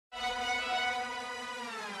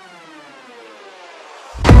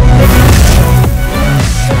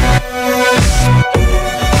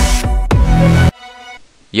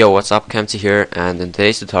Yo, what's up, Kamtzy here, and in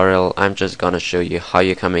today's tutorial I'm just gonna show you how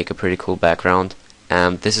you can make a pretty cool background.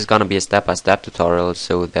 And this is gonna be a step-by-step tutorial,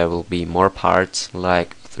 so there will be more parts,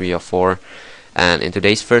 like 3 or 4. And in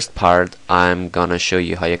today's first part I'm gonna show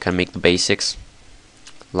you how you can make the basics,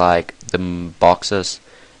 like the boxes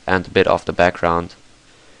and a bit of the background.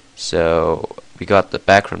 So we got the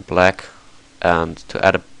background black, and to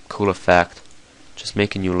add a cool effect, just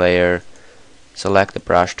make a new layer, select the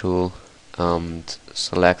brush tool, and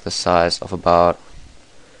select the size of about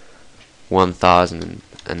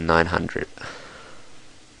 1900.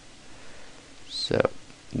 So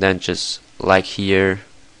then just like here,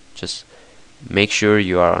 just make sure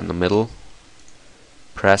you are in the middle,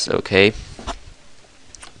 press OK.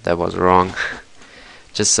 That was wrong.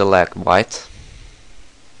 Just select white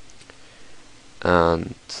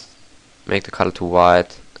and make the color to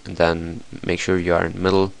white, and then make sure you are in the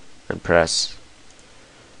middle and press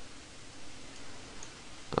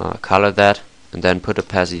color that, and then put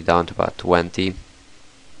opacity down to about 20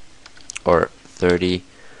 or 30,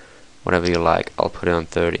 whatever you like. I'll put it on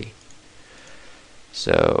 30.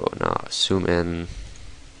 So now zoom in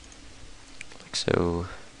like so.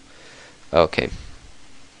 Okay,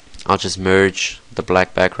 I'll just merge the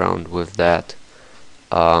black background with that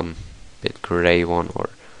bit gray one, or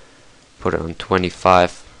put it on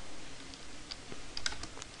 25.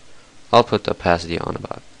 I'll put the opacity on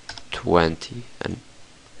about 20 and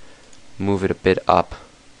move it a bit up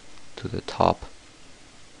to the top,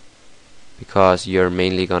 because you're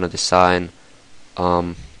mainly gonna design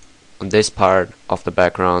on this part of the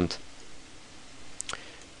background,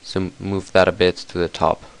 so move that a bit to the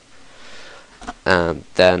top, and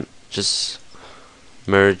then just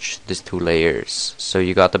merge these two layers. So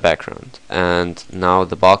you got the background, and now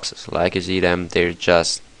the boxes, like you see them, they're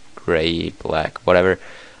just gray, black, whatever.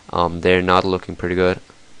 They're not looking pretty good,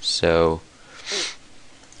 so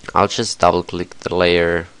I'll just double click the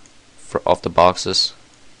layer of the boxes.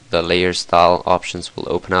 The layer style options will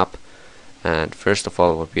open up, and first of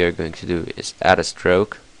all what we are going to do is add a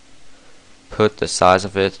stroke, put the size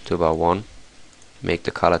of it to about 1, make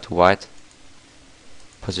the color to white,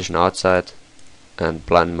 position outside, and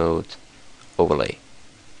blend mode overlay.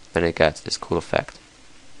 Then it gets this cool effect.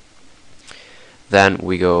 Then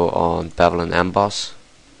we go on bevel and emboss.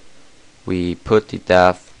 We put the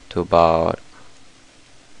depth to about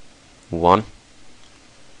 1,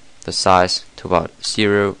 the size to about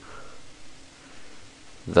 0,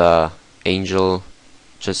 the angel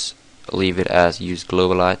just leave it as use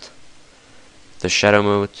global light, the shadow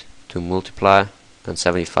mode to multiply and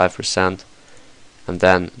 75%, and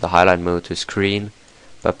then the highlight mode to screen,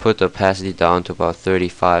 but put the opacity down to about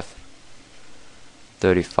 35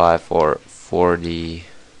 or 40,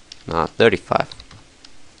 not 35,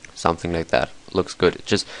 something like that. Looks good.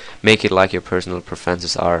 Just make it like your personal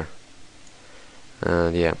preferences are.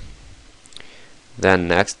 And yeah, then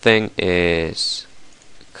next thing is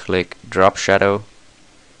click drop shadow.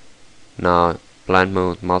 Now blend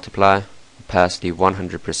mode multiply, opacity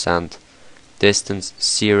 100%, distance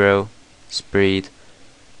 0, speed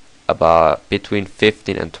about between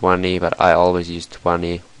 15 and 20, but I always use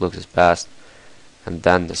 20, looks as best. And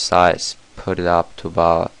then the size, put it up to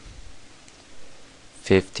about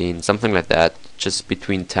 15, something like that, just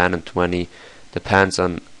between 10 and 20, depends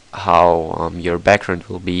on how your background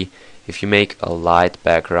will be. If you make a light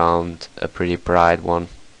background, a pretty bright one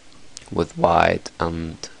with white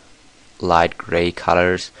and light gray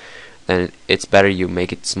colors, then it's better you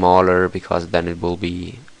make it smaller, because then it will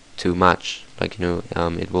be too much, like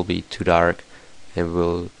it will be too dark and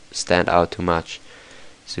will stand out too much.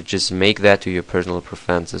 So just make that to your personal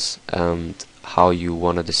preferences and how you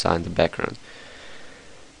want to design the background.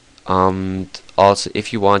 Also,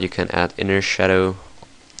 if you want, you can add inner shadow,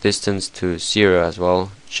 distance to 0 as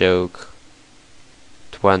well, choke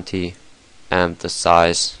 20, and the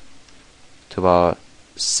size to about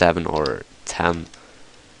 7 or 10.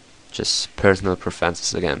 Just personal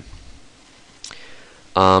preferences again.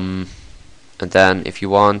 And then if you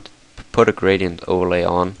want, put a gradient overlay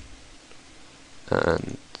on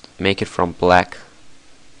and make it from black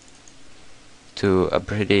to a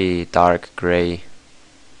pretty dark gray,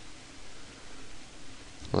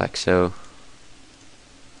 like so.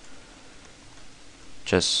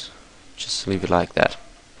 Just leave it like that.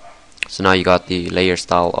 So now you got the layer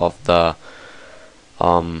style of the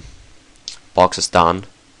boxes done.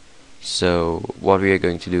 So what we are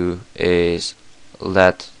going to do is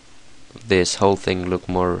let this whole thing look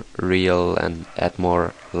more real and add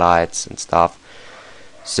more lights and stuff.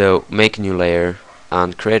 So make a new layer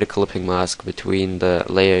and create a clipping mask between the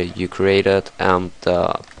layer you created and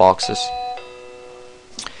the boxes.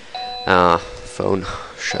 Phone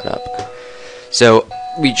shut up. So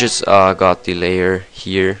we just got the layer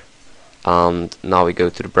here, and now we go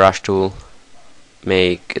to the brush tool,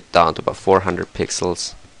 make it down to about 400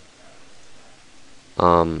 pixels.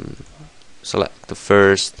 Select the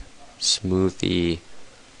first, smooth the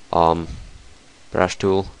brush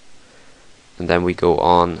tool, and then we go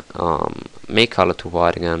on make color to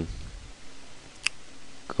white again.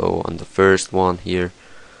 Go on the first one here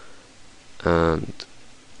and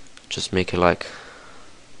just make it like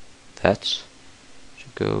that.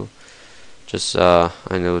 Should go. Just I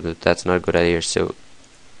know that that's not a good idea, so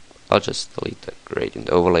I'll just delete the gradient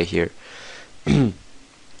overlay here.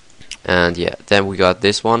 And yeah, then we got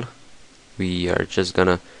this one. We are just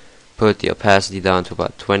gonna put the opacity down to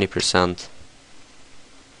about 20%.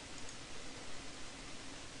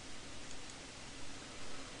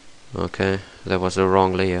 Okay, that was the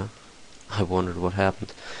wrong layer. I wondered what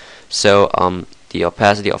happened. So the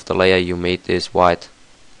opacity of the layer you made is white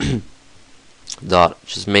dot.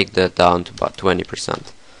 Just make that down to about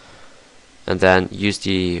 20%, and then use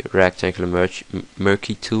the rectangular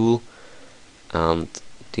murky tool and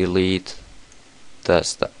delete the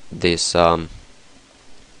stuff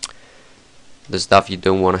you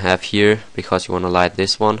don't want to have here, because you want to light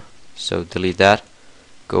this one. So delete that.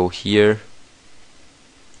 Go here,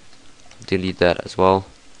 delete that as well,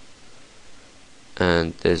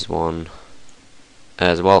 and this one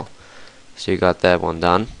as well. So you got that one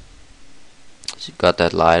done. So you got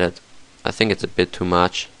that lighted. I think it's a bit too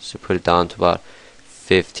much, so put it down to about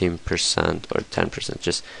 15% or 10%,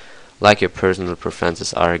 just like your personal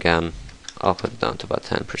preferences are. Again, I'll put it down to about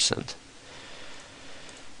 10%.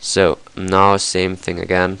 So now same thing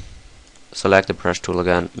again, select the brush tool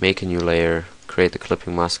again, make a new layer, create the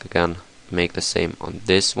clipping mask again, make the same on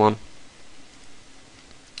this one,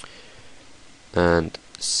 and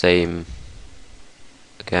same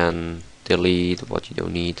again, delete what you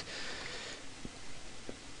don't need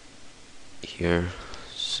here.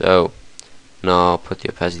 So now put the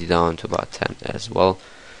opacity down to about 10 as well,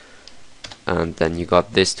 and then you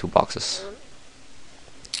got these two boxes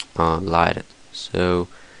lighted. So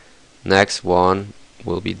next one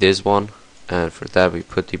will be this one, and for that we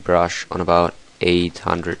put the brush on about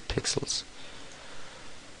 800 pixels.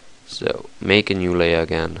 So make a new layer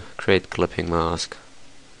again, create clipping mask,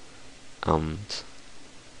 and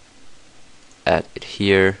add it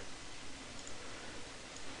here.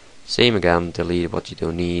 Same again, delete what you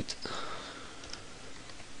don't need.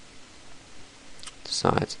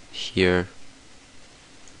 Sides here.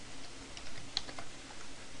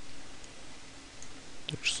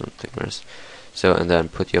 There's something else. So, and then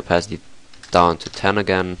put the opacity down to 10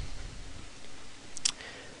 again.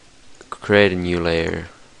 Create a new layer,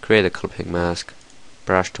 create a clipping mask,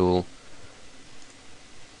 brush tool,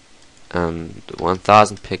 and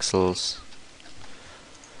 1000 pixels.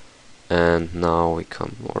 And now we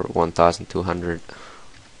come, or 1200.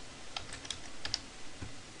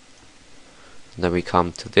 Then we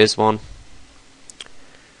come to this one.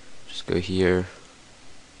 Just go here,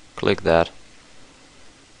 click that.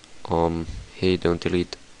 Here you don't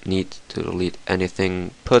need to delete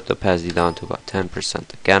anything. Put the opacity down to about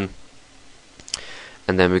 10% again,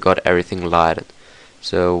 and then we got everything lighted.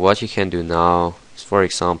 So what you can do now is, for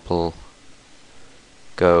example,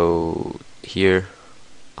 go here,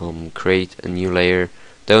 create a new layer.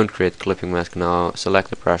 Don't create clipping mask now. Select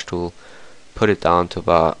the brush tool, put it down to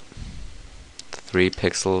about 3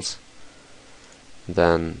 pixels,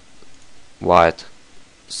 then white,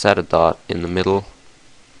 set a dot in the middle,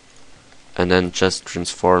 and then just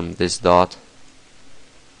transform this dot.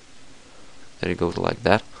 There you go, like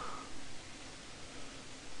that.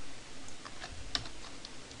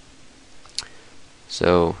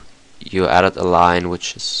 So you added a line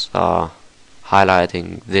which is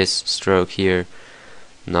highlighting this stroke here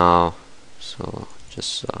now. So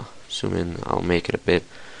just zoom in. I'll make it a bit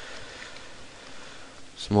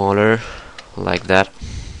smaller, like that.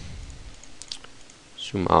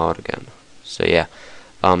 Zoom out again. So yeah,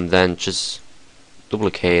 then just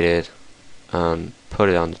duplicate it and put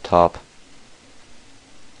it on the top,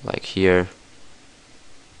 like here.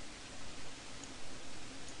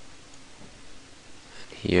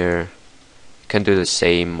 Here, you can do the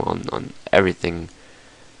same on everything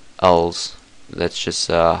else. That's just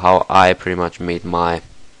how I pretty much made my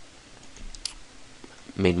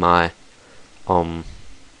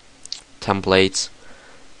templates.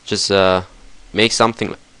 Just make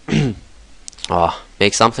something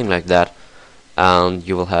make something like that, and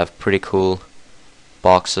you will have pretty cool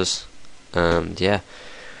boxes. And yeah,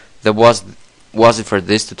 that was it for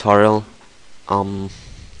this tutorial.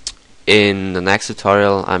 In the next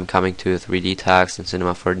tutorial I'm coming to 3D tags in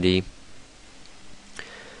Cinema 4D,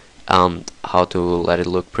 and how to let it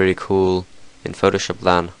look pretty cool in Photoshop,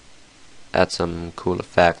 then add some cool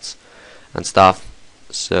effects and stuff.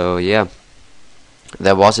 So yeah,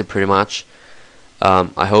 that was it pretty much.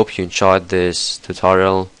 I hope you enjoyed this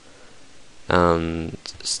tutorial, and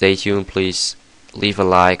stay tuned. Please leave a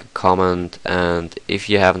like, comment, and if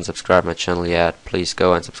you haven't subscribed my channel yet, please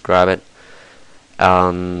go and subscribe it.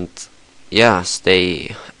 And yeah,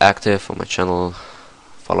 stay active on my channel,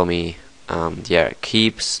 follow me, and yeah,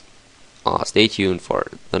 stay tuned for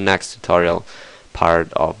the next tutorial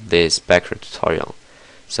part of this background tutorial.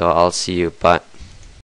 So I'll see you. Bye.